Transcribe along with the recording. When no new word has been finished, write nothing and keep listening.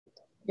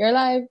You're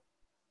live.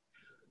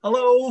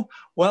 Hello,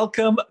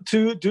 welcome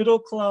to Doodle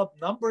Club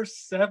number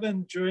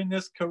 7 during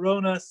this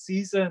Corona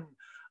season.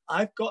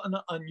 I've got an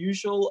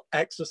unusual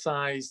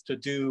exercise to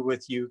do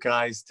with you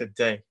guys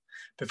today.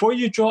 Before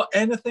you draw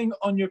anything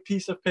on your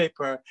piece of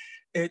paper,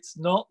 it's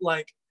not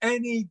like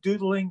any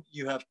doodling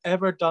you have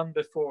ever done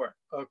before,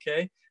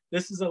 okay?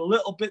 This is a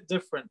little bit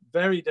different,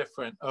 very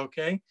different,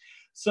 okay?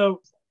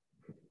 So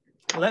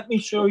let me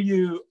show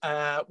you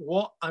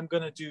what I'm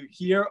going to do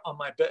here on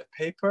my bit of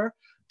paper.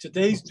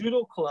 Today's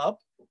Doodle Club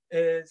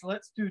is,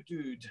 let's do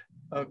dude,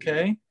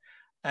 okay?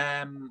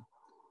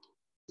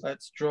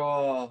 Let's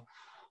draw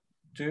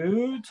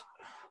dude,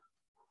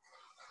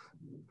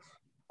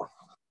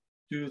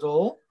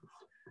 doodle.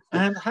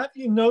 And have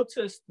you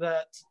noticed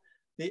that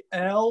the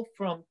L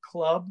from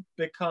club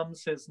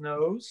becomes his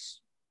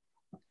nose?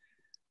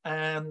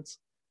 And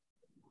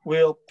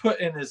we'll put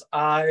in his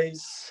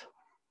eyes.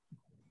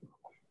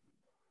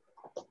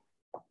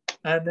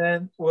 And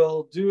then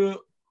we'll do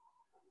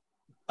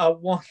a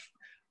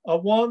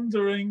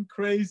wandering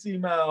crazy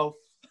mouth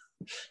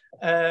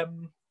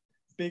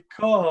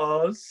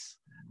because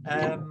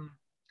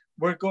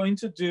we're going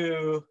to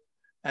do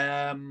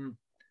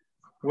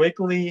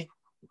wiggly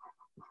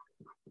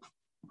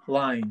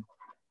line.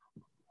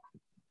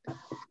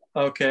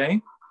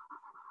 Okay.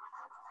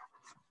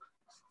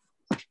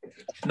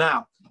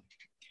 Now,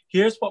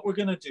 here's what we're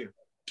going to do.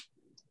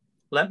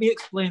 Let me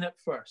explain it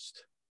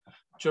first.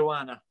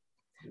 Joanna,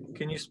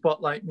 can you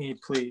spotlight me,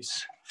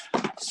 please?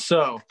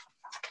 So,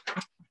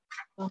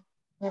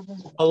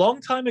 a long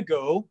time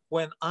ago,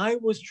 when I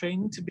was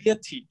training to be a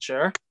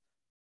teacher,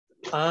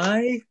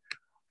 I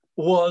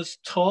was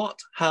taught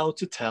how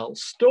to tell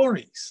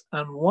stories.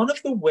 And one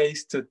of the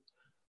ways to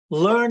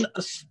learn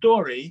a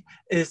story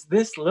is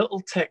this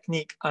little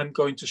technique I'm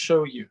going to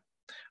show you.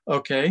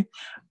 Okay?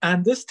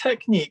 And this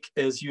technique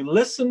is you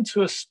listen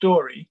to a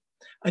story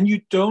and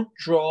you don't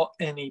draw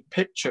any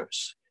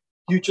pictures.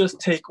 You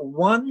just take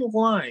one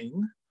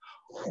line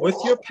with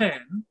your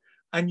pen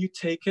and you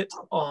take it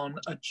on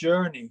a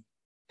journey.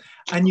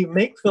 And you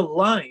make the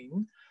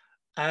line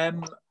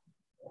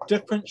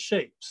different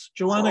shapes.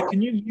 Joanna,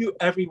 can you mute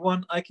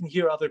everyone? I can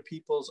hear other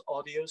people's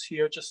audios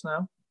here just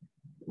now.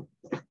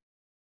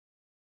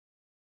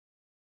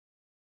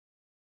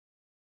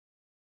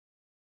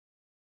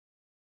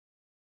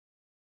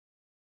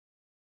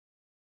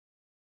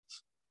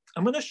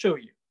 I'm going to show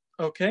you,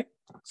 okay?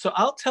 So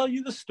I'll tell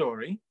you the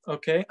story,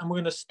 okay? And we're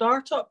going to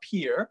start up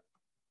here,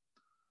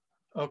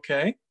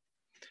 okay?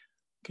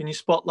 Can you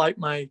spotlight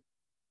my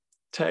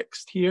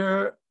text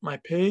here, my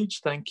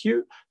page? Thank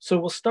you. So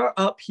we'll start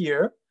up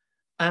here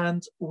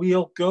and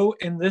we'll go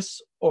in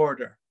this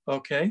order,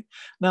 okay?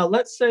 Now,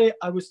 let's say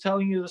I was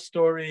telling you the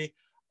story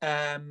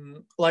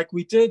like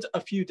we did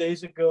a few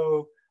days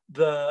ago,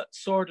 the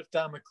Sword of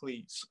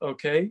Damocles,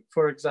 okay,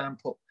 for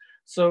example.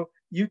 So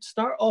you'd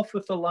start off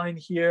with the line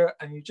here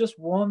and you just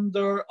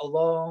wander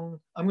along.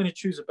 I'm going to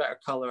choose a better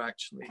color,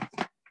 actually.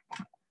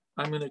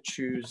 I'm going to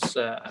choose,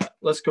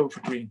 let's go for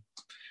green.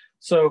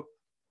 So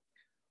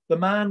the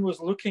man was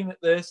looking at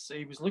this,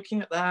 he was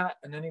looking at that,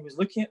 and then he was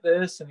looking at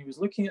this, and he was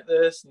looking at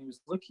this, and he was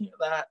looking at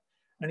that,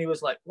 and he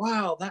was like,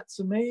 wow, that's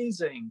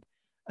amazing.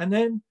 And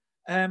then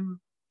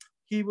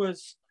he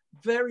was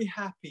very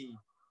happy,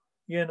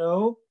 you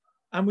know,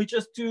 and we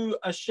just do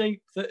a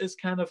shape that is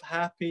kind of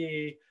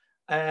happy,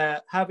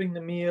 having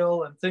the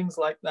meal and things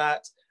like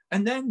that.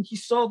 And then he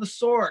saw the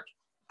sword,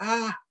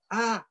 and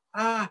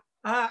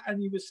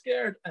he was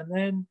scared. And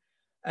then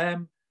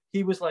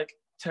he was like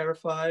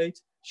terrified,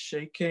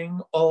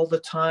 shaking all the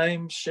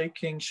time,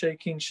 shaking.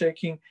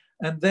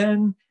 And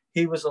then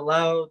he was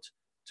allowed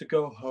to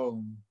go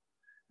home.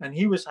 And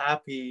he was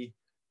happy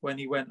when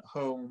he went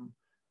home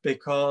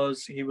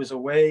because he was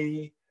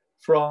away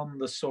from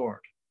the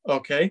sword.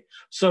 Okay,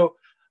 so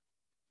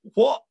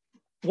what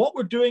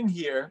we're doing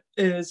here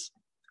is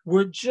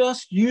we're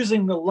just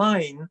using the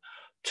line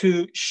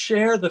to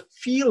share the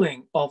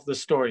feeling of the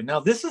story. Now,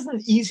 this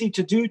isn't easy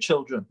to do,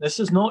 children. This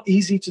is not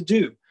easy to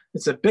do.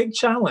 It's a big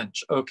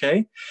challenge,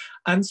 okay?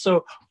 And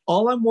so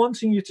all I'm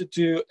wanting you to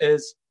do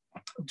is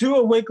do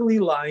a wiggly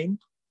line.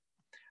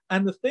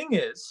 And the thing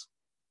is,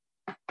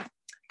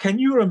 can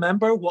you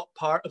remember what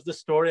part of the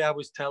story I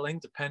was telling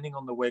depending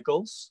on the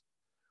wiggles?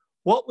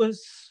 What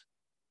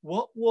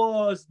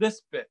was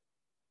this bit?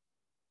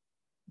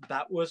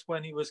 That was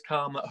when he was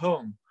calm at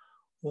home.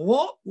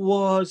 What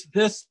was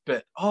this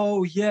bit?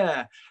 Oh,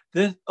 yeah.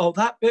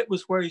 That bit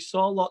was where he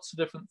saw lots of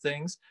different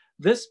things.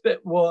 This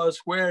bit was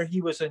where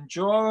he was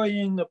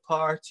enjoying the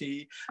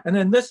party. And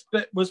then this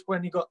bit was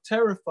when he got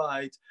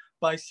terrified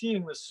by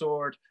seeing the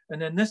sword.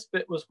 And then this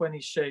bit was when he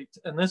shaked.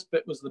 And this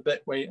bit was the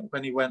bit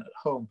when he went at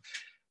home.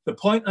 The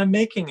point I'm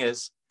making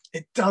is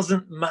it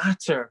doesn't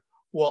matter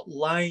what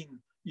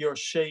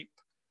shape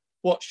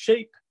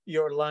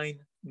your line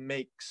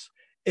makes.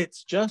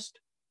 It's just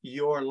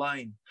your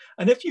line.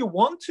 And if you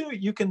want to,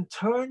 you can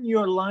turn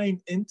your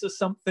line into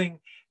something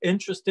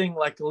interesting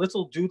like a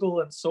little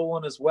doodle and so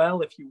on as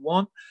well if you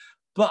want.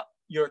 But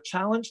your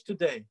challenge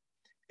today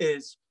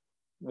is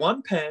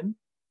one pen,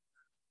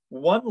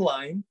 one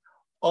line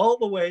all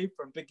the way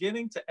from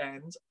beginning to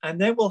end.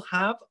 And then we'll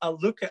have a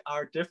look at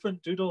our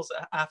different doodles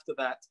after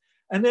that.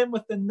 And then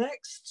with the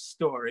next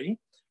story,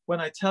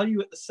 when I tell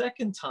you it the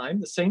second time,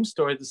 the same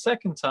story the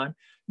second time,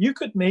 you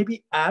could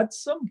maybe add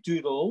some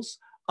doodles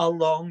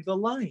along the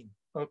line,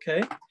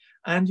 okay?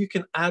 And you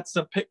can add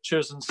some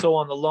pictures and so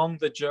on along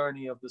the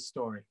journey of the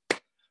story.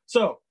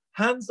 So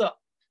hands up,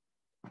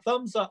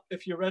 thumbs up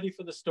if you're ready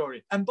for the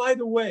story. And by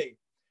the way,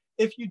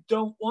 if you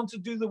don't want to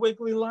do the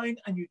wiggly line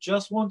and you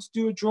just want to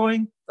do a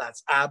drawing,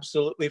 that's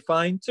absolutely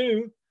fine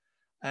too.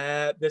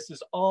 This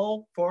is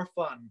all for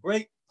fun.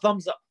 Great,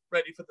 thumbs up,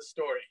 ready for the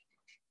story.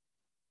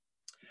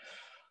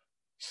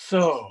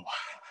 So,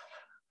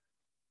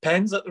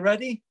 pens at the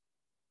ready?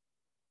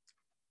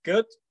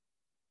 Good.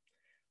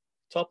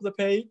 Top of the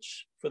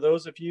page, for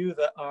those of you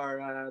that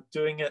are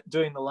doing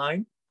the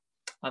line.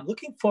 I'm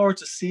looking forward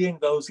to seeing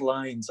those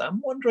lines.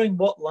 I'm wondering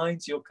what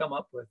lines you'll come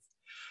up with.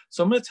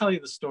 So I'm going to tell you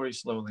the story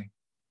slowly.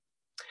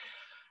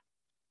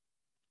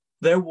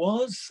 There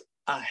was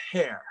a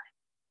hare,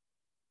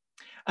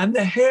 and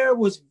the hare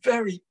was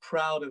very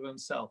proud of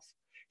himself.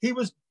 He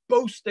was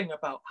boasting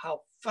about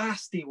how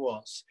fast he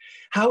was,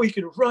 how he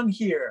could run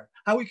here,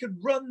 how he could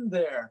run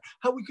there,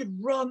 how he could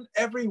run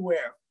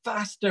everywhere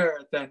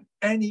faster than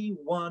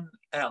anyone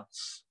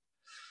else.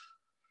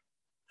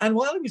 And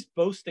while he was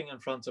boasting in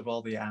front of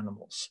all the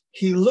animals,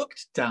 he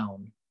looked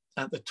down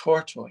at the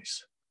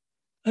tortoise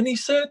and he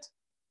said,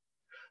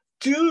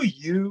 "Do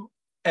you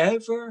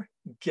ever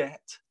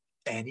get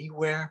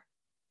anywhere?"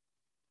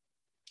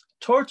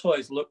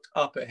 Tortoise looked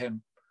up at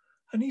him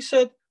and he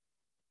said,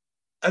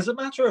 "As a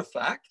matter of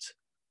fact,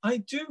 I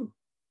do.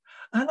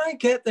 And I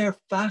get there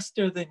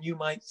faster than you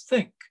might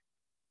think."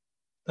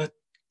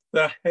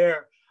 The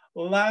hare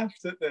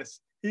laughed at this.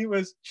 He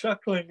was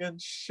chuckling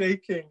and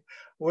shaking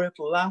with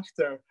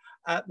laughter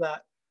at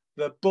that.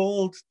 The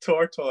bold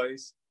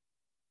tortoise.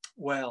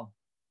 Well,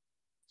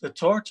 the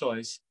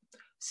tortoise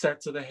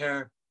said to the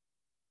hare,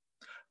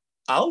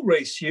 "I'll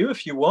race you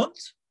if you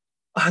want."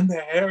 And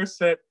the hare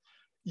said,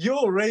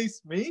 "You'll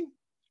race me?"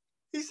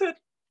 He said,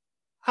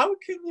 "How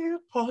can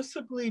you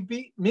possibly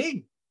beat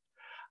me?"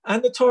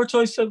 And the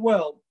tortoise said,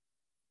 "Well,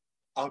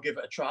 I'll give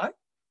it a try."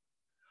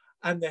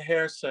 And the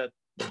hare said,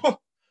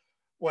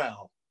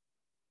 "Well,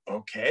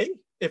 okay,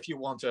 if you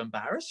want to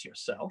embarrass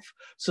yourself."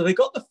 So they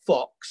got the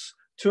fox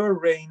to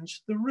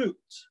arrange the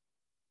route.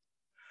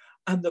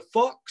 And the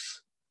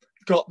fox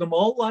got them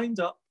all lined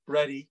up,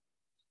 ready,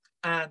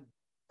 and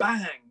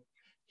bang,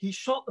 he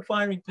shot the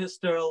firing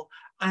pistol,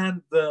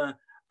 and the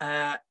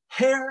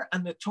hare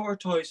and the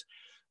tortoise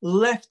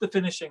left the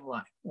finishing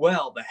line.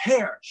 Well, the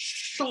hare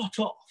shot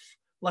off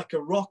like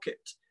a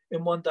rocket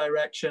in one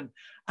direction,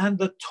 and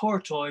the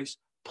tortoise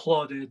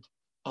plodded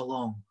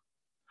along.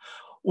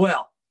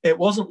 Well, it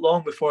wasn't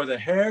long before the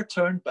hare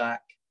turned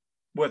back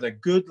with a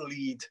good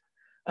lead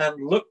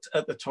and looked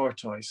at the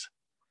tortoise.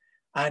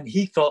 And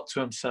he thought to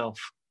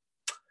himself,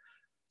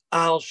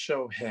 "I'll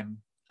show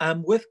him."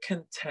 And with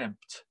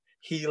contempt,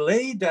 he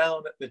lay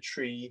down at the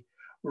tree,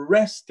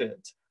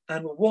 rested,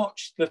 and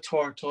watched the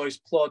tortoise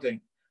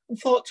plodding, and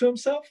thought to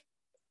himself,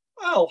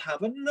 "I'll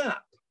have a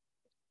nap."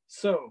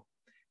 So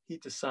he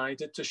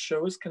decided to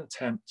show his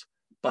contempt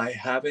by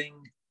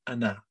having a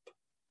nap.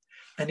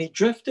 And he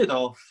drifted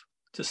off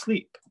to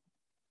sleep.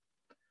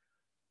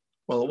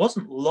 Well, it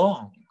wasn't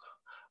long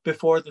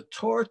before the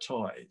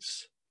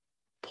tortoise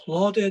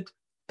plodded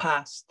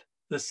past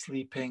the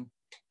sleeping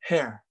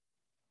hare.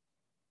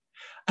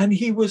 And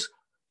he was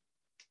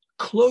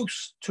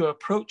close to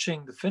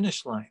approaching the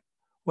finish line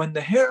when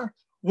the hare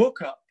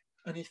woke up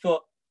and he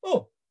thought,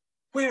 "Oh,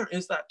 where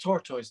is that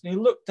tortoise?" And he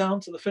looked down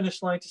to the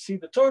finish line to see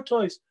the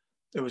tortoise.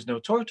 There was no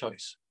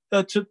tortoise.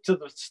 To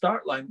the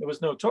start line, there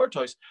was no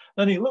tortoise.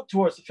 Then he looked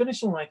towards the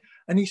finishing line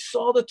and he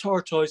saw the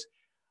tortoise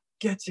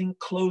getting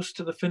close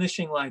to the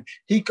finishing line.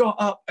 He got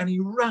up and he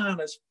ran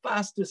as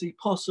fast as he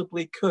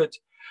possibly could.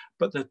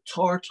 But the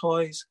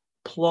tortoise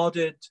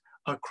plodded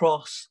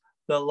across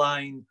the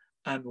line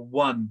and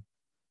won.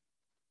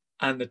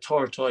 And the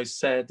tortoise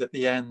said at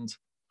the end,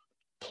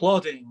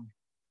 "Plodding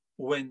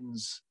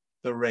wins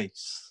the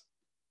race."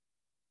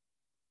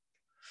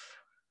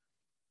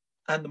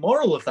 And the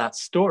moral of that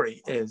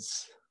story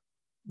is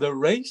the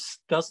race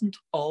doesn't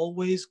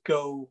always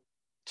go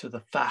to the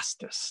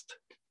fastest.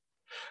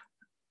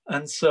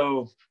 And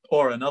so,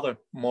 or another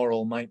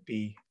moral might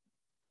be,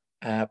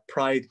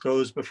 pride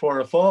goes before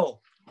a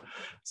fall.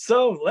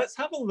 So let's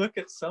have a look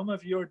at some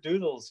of your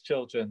doodles,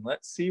 children.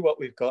 Let's see what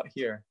we've got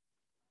here.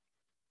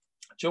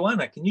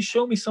 Joanna, can you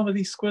show me some of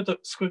these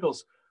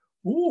squiggles?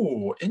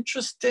 Ooh,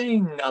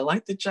 interesting. I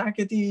like the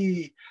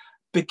jaggedy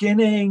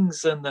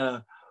beginnings and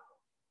the,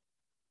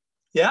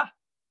 yeah.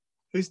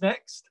 Who's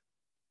next?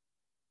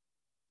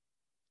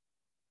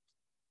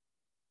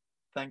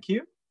 Thank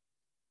you.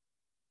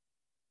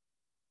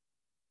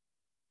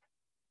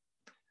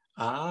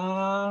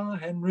 Ah,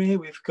 Henry,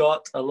 we've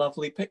got a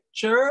lovely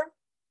picture.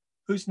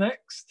 Who's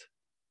next?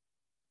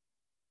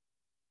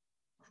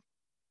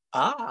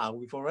 Ah,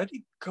 we've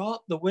already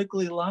got the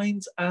wiggly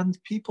lines and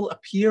people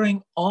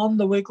appearing on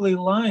the wiggly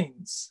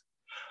lines.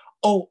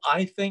 Oh,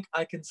 I think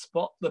I can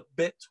spot the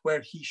bit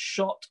where he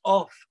shot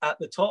off at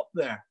the top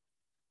there.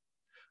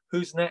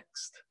 Who's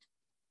next?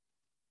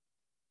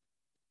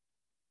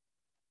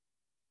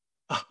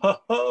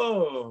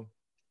 Oh,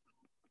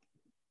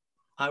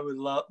 I would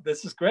love,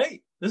 this is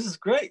great. This is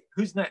great.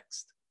 Who's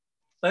next?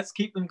 Let's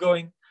keep them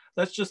going.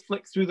 Let's just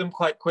flick through them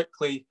quite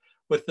quickly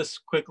with the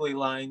squiggly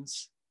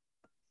lines.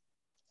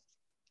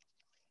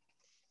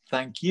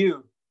 Thank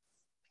you.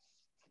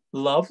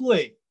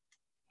 Lovely.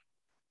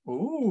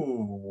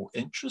 Ooh,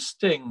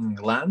 interesting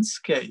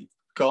landscape.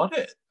 Got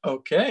it.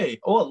 Okay.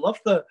 Oh, I love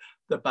the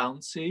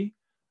bouncy.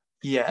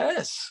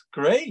 Yes,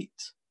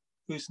 great.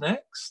 Who's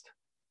next?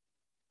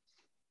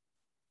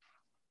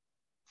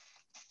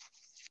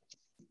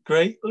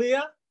 Great,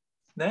 Leah.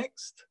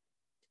 Next.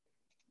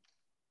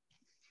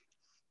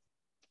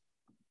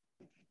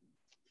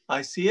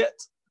 I see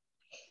it.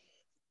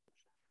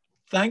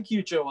 Thank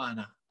you,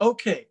 Joanna.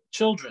 Okay,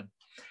 children.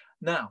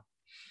 Now,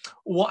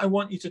 what I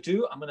want you to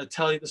do, I'm going to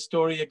tell you the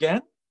story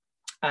again.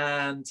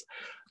 And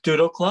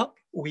Doodle Club,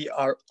 we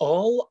are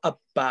all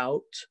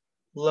about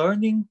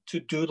learning to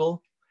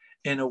doodle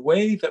in a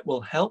way that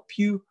will help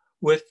you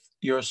with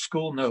your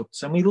school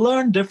notes. And we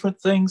learn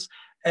different things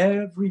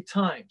every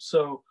time.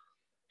 So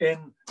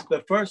in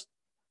the first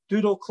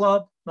Doodle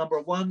Club, number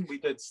 1, we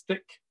did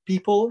stick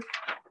people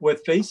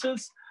with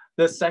faces.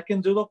 The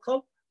second Doodle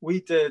Club,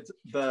 we did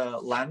the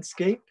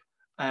landscape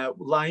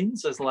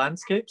lines as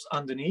landscapes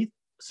underneath,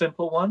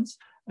 simple ones.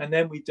 And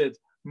then we did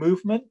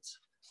movement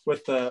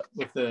with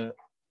the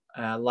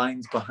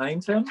lines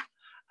behind him.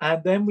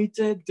 And then we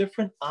did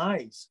different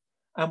eyes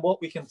and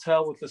what we can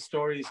tell with the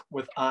stories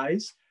with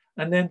eyes.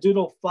 And then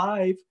Doodle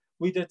 5,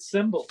 we did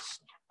symbols.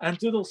 And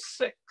Doodle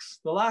 6,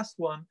 the last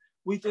one,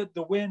 we did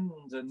the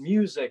wind and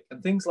music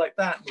and things like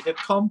that. We did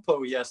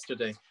compo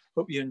yesterday.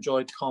 Hope you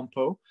enjoyed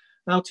compo.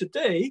 Now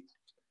today,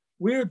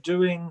 we're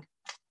doing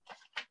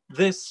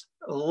this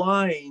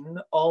line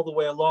all the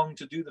way along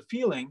to do the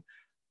feeling.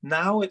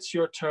 Now it's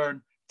your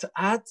turn to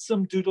add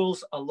some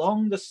doodles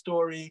along the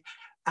story,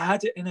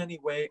 add it in any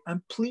way,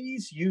 and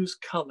please use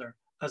color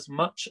as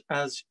much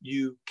as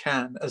you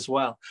can as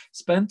well.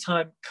 Spend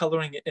time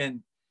coloring it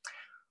in.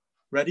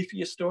 Ready for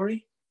your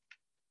story?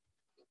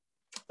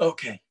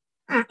 Okay.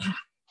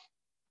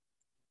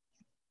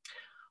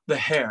 The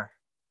hare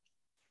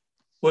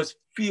was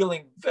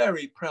feeling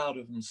very proud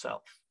of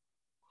himself.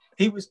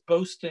 He was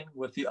boasting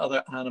with the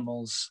other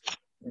animals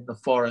in the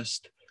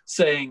forest,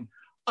 saying,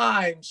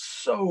 I'm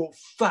so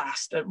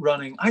fast at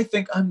running. I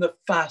think I'm the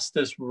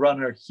fastest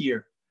runner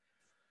here.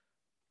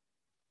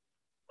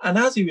 And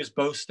as he was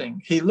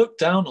boasting, he looked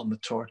down on the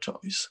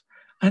tortoise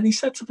and he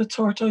said to the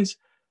tortoise,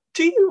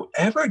 do you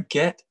ever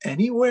get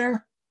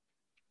anywhere?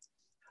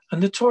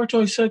 And the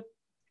tortoise said,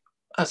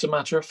 as a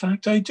matter of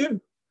fact, I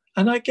do.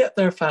 And I get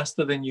there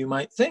faster than you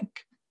might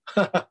think.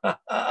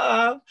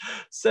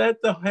 Said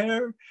the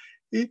hare.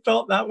 He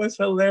thought that was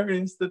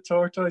hilarious, the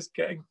tortoise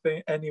getting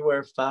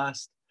anywhere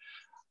fast.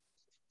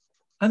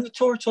 And the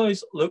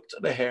tortoise looked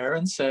at the hare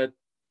and said,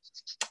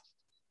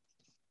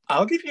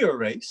 I'll give you a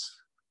race.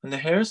 And the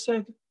hare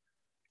said,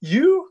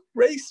 you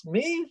race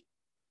me?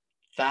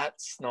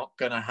 That's not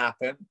going to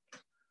happen.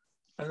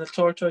 And the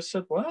tortoise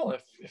said, well,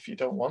 if you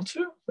don't want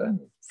to, then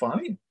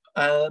fine.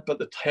 But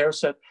the hare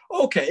said,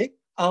 okay,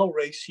 I'll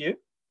race you.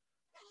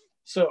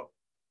 So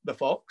the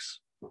fox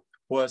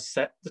was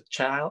set the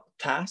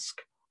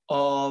task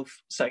of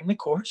setting the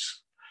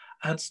course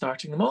and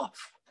starting them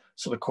off.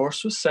 So the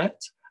course was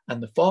set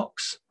and the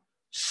fox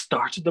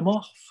started them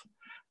off.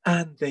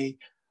 And they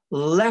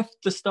left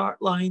the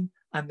start line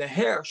and the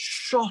hare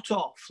shot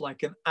off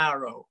like an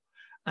arrow.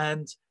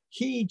 And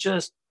he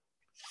just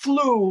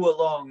flew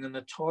along and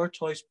the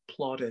tortoise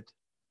plodded.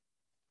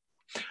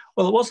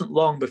 Well, it wasn't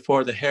long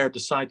before the hare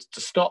decided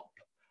to stop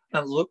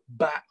and look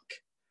back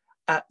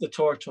at the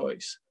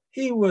tortoise.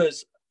 He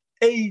was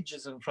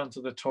ages in front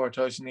of the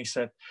tortoise and he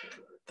said,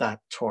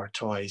 that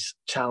tortoise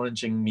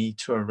challenging me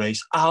to a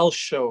race, I'll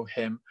show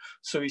him.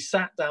 So he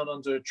sat down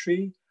under a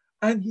tree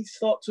and he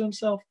thought to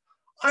himself,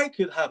 I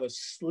could have a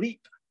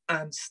sleep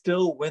and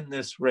still win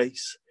this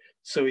race.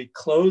 So he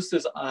closed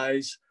his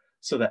eyes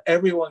so that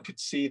everyone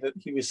could see that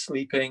he was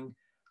sleeping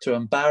to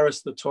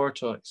embarrass the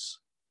tortoise.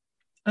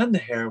 And the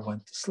hare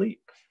went to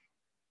sleep.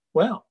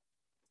 Well,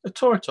 the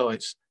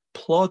tortoise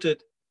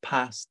plodded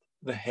past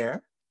the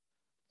hare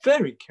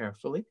very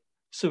carefully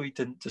so he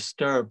didn't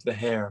disturb the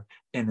hare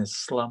in his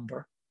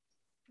slumber.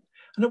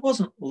 And it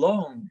wasn't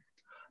long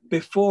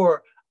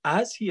before,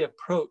 as he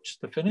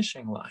approached the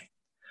finishing line,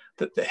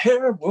 that the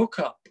hare woke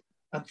up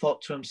and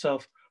thought to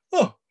himself,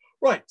 oh,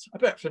 right, I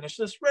better finish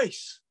this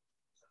race.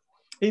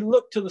 He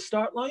looked to the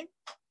start line,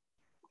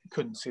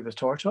 couldn't see the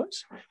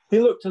tortoise. He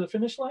looked to the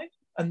finish line,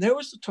 and there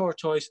was the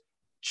tortoise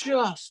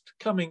just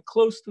coming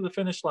close to the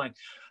finish line.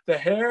 The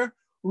hare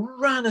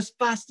ran as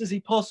fast as he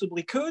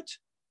possibly could,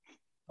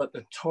 but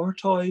the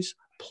tortoise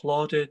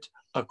plodded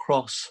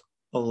across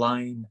the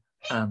line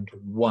and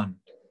won,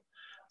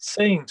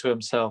 saying to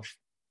himself,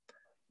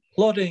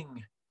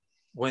 Plodding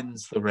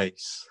wins the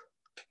race.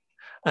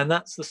 And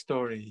that's the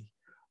story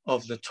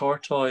of the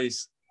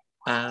tortoise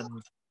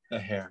and the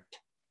hare.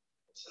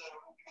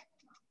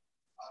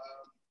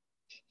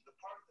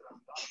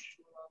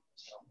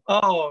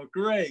 Oh,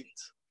 great.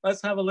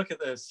 Let's have a look at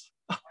this.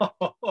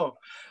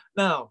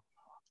 Now,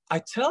 I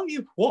tell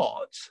you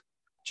what,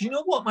 do you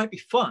know what might be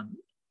fun,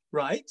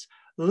 right?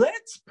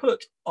 Let's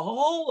put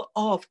all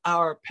of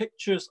our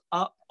pictures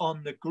up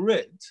on the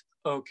grid,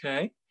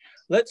 okay?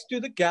 Let's do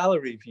the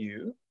gallery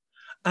view.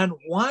 And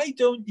why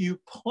don't you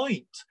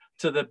point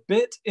to the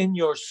bit in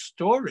your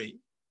story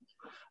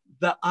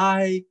that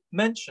I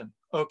mentioned,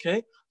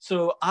 okay?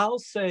 So I'll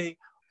say,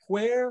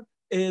 where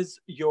is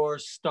your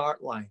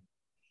start line?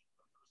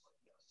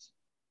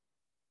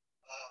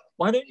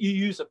 Why don't you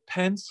use a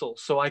pencil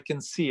so I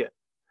can see it?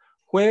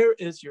 Where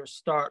is your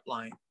start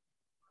line?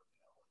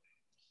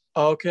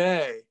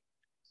 Okay.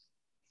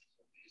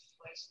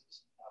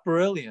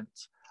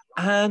 Brilliant.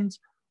 And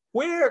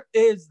where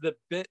is the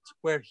bit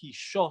where he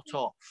shot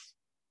off?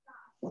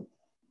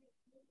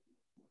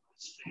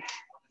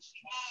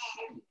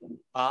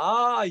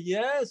 Ah,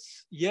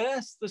 yes,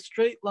 yes, the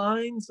straight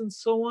lines and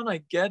so on. I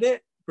get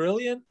it.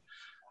 Brilliant.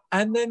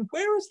 And then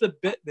where is the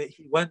bit that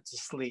he went to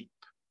sleep?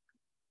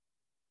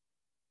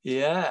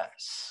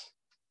 Yes.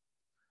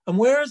 And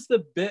where is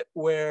the bit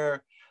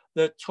where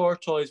the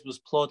tortoise was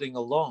plodding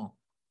along?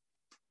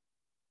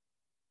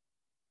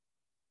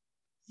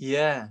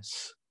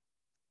 Yes.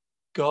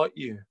 Got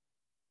you.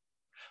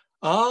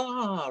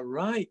 Ah,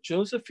 right.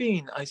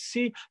 Josephine, I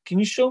see. Can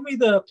you show me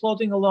the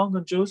plodding along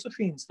on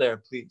Josephine's there,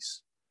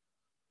 please?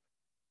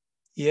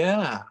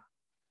 Yeah.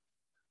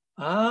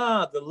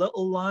 Ah, the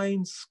little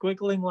lines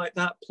squiggling like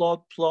that.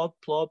 Plod, plod,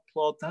 plod,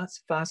 plod.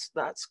 That's fast.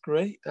 That's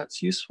great.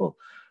 That's useful.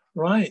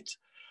 Right.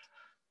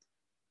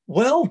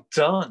 Well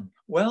done.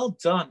 Well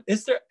done.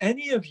 Is there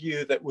any of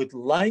you that would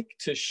like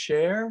to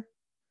share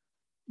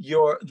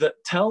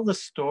tell the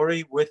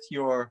story with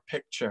your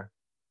picture?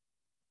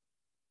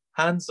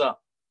 Hands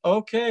up.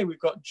 Okay, we've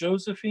got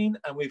Josephine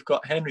and we've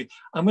got Henry.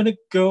 I'm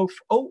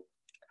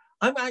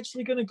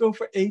actually going to go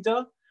for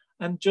Ada,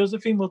 and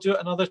Josephine will do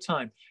it another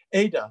time.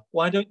 Ada,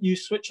 why don't you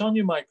switch on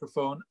your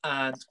microphone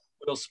and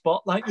we'll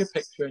spotlight your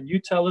picture and you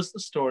tell us the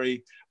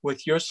story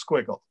with your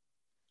squiggle.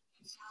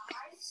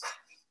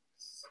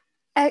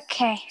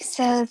 Okay,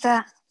 so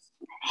the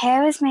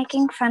hare was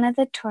making fun of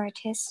the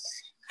tortoise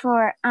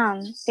for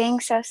being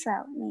so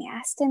slow, and he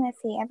asked him if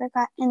he ever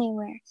got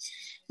anywhere.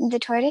 The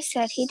tortoise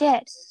said he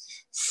did.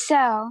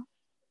 So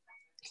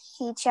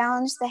he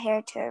challenged the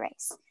hare to a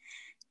race,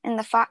 and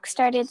the fox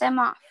started them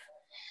off.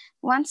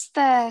 Once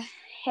the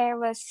hare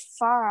was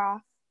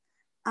far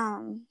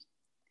off,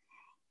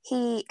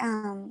 he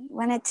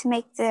wanted to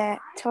make the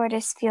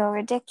tortoise feel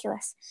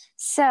ridiculous,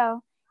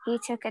 so he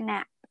took a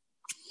nap.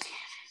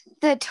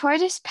 The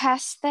tortoise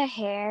passed the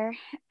hare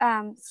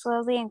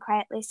slowly and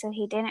quietly so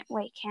he didn't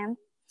wake him.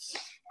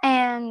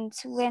 And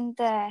when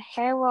the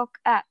hare woke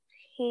up,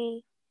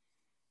 he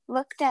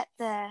looked at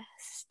the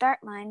start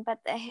line, but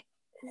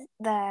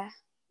the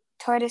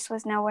tortoise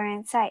was nowhere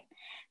in sight.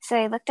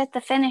 So he looked at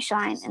the finish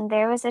line, and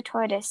there was a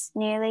tortoise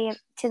nearly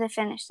to the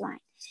finish line.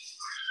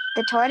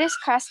 The tortoise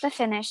crossed the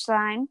finish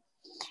line,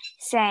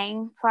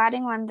 saying,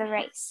 "Plodding won the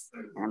race."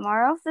 And the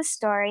moral of the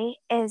story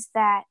is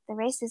that the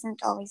race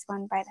isn't always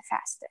won by the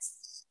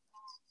fastest.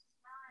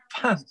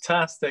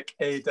 Fantastic,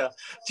 Ada.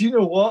 Do you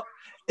know what?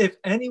 If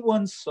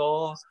anyone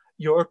saw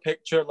your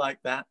picture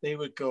like that, they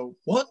would go,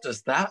 what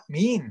does that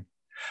mean?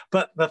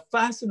 But the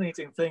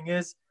fascinating thing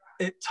is,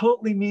 it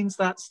totally means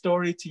that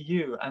story to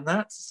you. And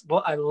that's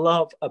what I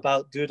love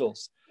about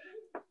doodles.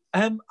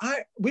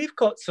 We've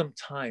got some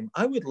time.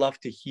 I would love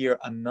to hear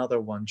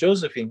another one.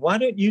 Josephine, why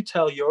don't you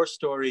tell your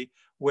story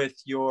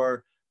with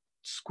your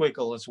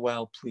squiggle as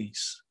well,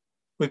 please?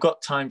 We've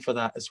got time for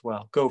that as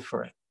well. Go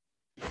for it.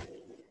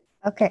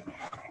 Okay.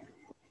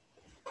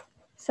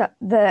 So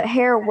the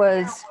hare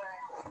was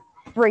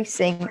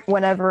racing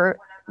when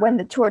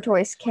the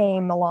tortoise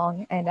came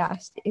along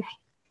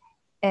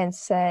and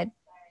said,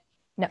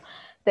 no,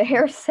 the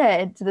hare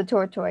said to the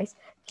tortoise,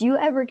 "Do you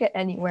ever get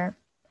anywhere?"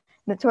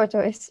 The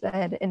tortoise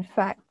said, "In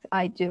fact,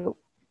 I do,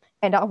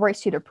 and I'll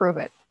race you to prove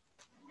it."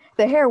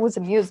 The hare was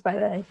amused by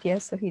that idea,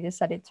 so he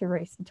decided to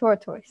race the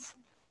tortoise.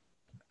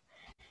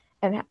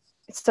 And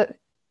so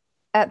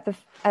at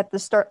the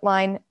start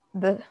line,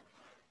 the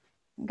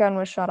gun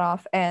was shut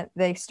off and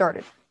they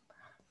started.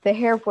 The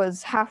hare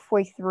was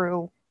halfway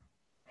through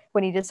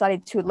when he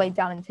decided to lay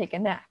down and take a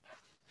nap.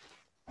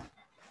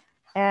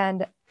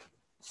 And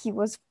as he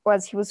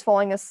was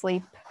falling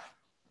asleep,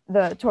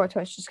 the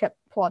tortoise just kept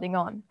plodding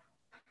on.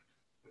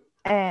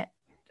 And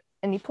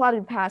he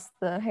plodded past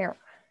the hare.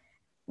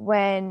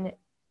 When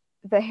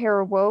the hare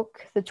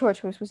awoke, the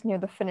tortoise was near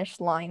the finish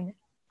line.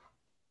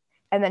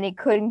 And then he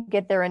couldn't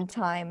get there in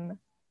time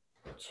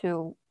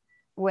to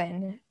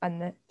win.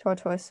 And the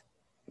tortoise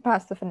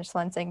passed the finish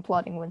line, saying,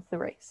 "Plodding wins the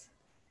race."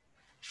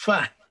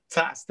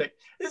 Fantastic.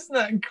 Isn't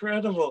that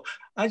incredible?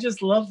 I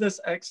just love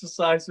this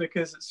exercise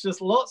because it's just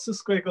lots of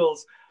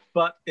squiggles,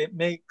 but it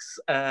makes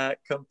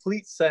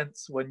complete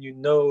sense when you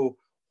know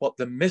what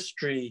the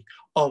mystery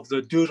of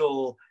the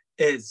doodle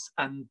is.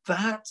 And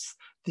that's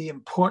the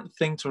important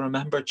thing to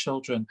remember,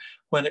 children,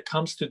 when it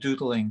comes to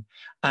doodling.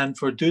 And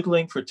for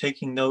doodling, for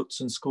taking notes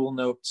and school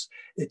notes,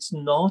 it's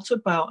not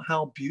about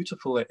how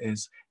beautiful it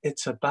is.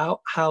 It's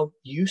about how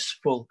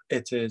useful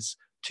it is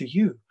to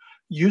you.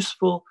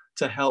 Useful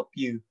to help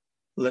you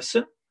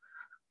listen,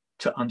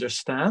 to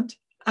understand,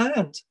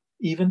 and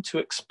even to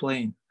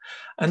explain.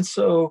 And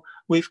so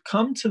we've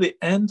come to the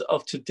end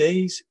of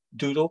today's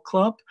Doodle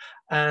Club.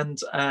 And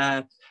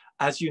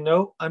as you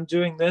know, I'm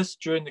doing this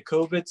during the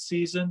COVID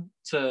season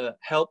to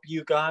help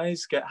you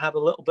guys have a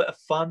little bit of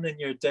fun in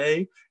your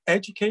day,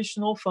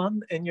 educational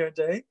fun in your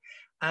day.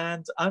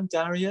 And I'm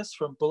Darius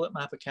from Bullet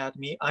Map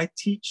Academy. I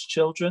teach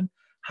children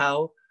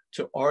how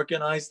to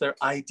organize their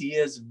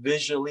ideas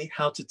visually,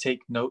 how to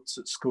take notes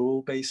at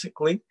school,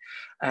 basically,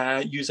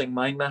 using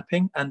mind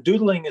mapping. And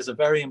doodling is a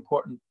very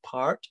important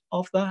part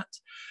of that.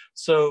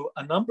 So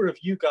a number of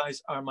you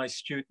guys are my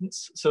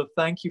students. So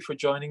thank you for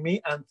joining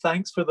me. And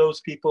thanks for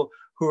those people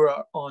who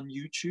are on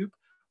YouTube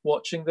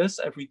watching this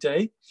every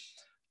day.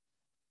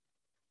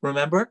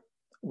 Remember,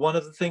 one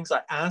of the things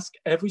I ask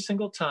every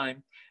single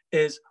time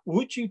is,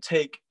 would you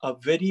take a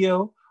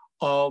video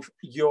of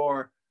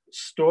your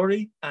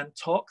story and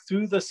talk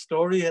through the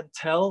story and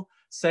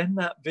send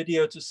that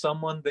video to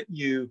someone that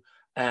you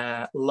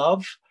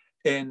love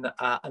in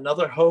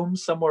another home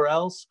somewhere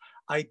else,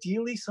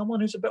 ideally someone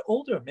who's a bit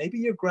older, maybe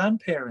your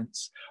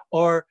grandparents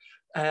or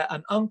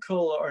an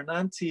uncle or an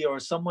auntie or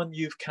someone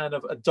you've kind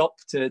of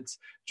adopted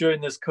during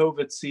this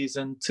COVID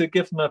season, to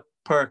give them a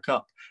perk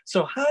up.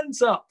 So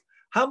hands up,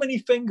 how many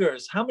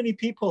fingers, how many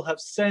people have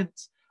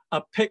sent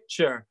a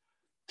picture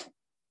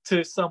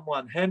to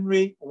someone?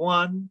 Henry,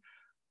 1.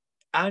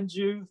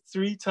 Andrew,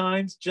 3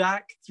 times.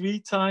 Jack, 3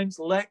 times.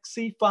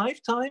 Lexi,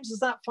 5 times. Is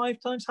that 5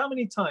 times? How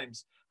many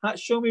times?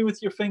 Show me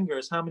with your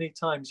fingers how many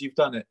times you've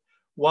done it.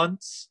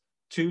 Once,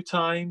 2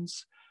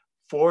 times,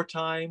 4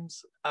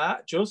 times.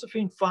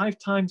 Josephine, 5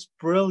 times.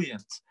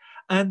 Brilliant.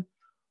 And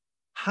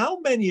how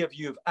many of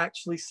you have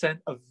actually sent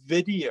a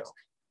video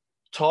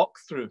talk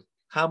through?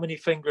 How many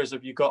fingers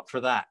have you got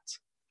for that?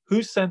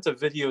 Who sent a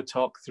video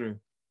talk through?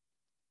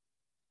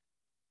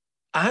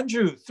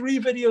 Andrew, 3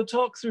 video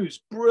talk throughs.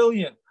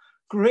 Brilliant.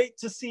 Great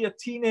to see a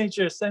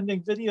teenager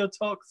sending video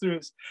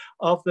talk-throughs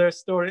of their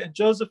story. And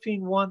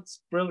Josephine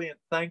once, brilliant.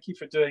 Thank you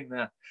for doing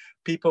that.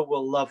 People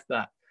will love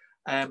that.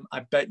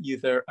 I bet you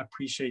they're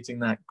appreciating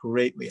that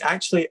greatly.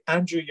 Actually,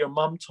 Andrew, your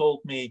mum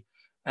told me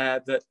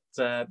that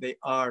they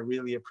are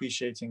really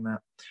appreciating that.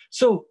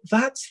 So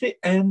that's the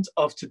end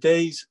of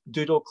today's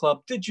Doodle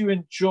Club. Did you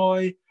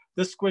enjoy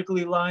the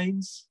squiggly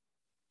lines?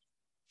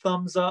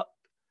 Thumbs up.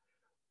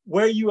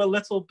 Were you a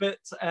little bit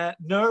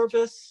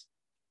nervous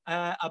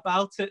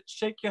about it?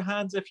 Shake your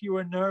hands if you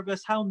were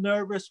nervous. How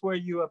nervous were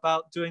you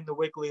about doing the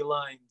wiggly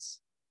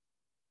lines?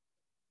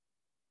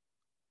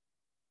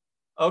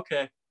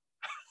 Okay.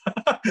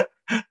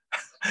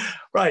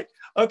 Right.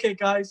 Okay,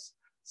 guys.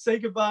 Say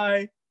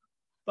goodbye.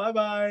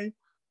 Bye-bye.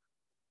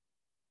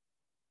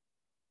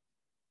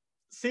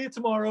 See you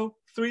tomorrow,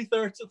 3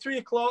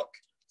 o'clock,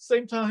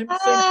 same time, same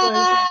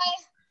place.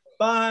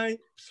 Bye.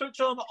 Switch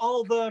on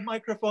all the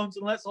microphones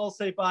and let's all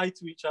say bye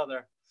to each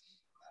other.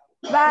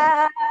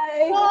 Bye.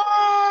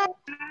 Bye.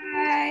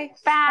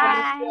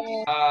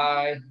 Bye.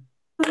 Bye.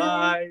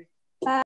 Bye.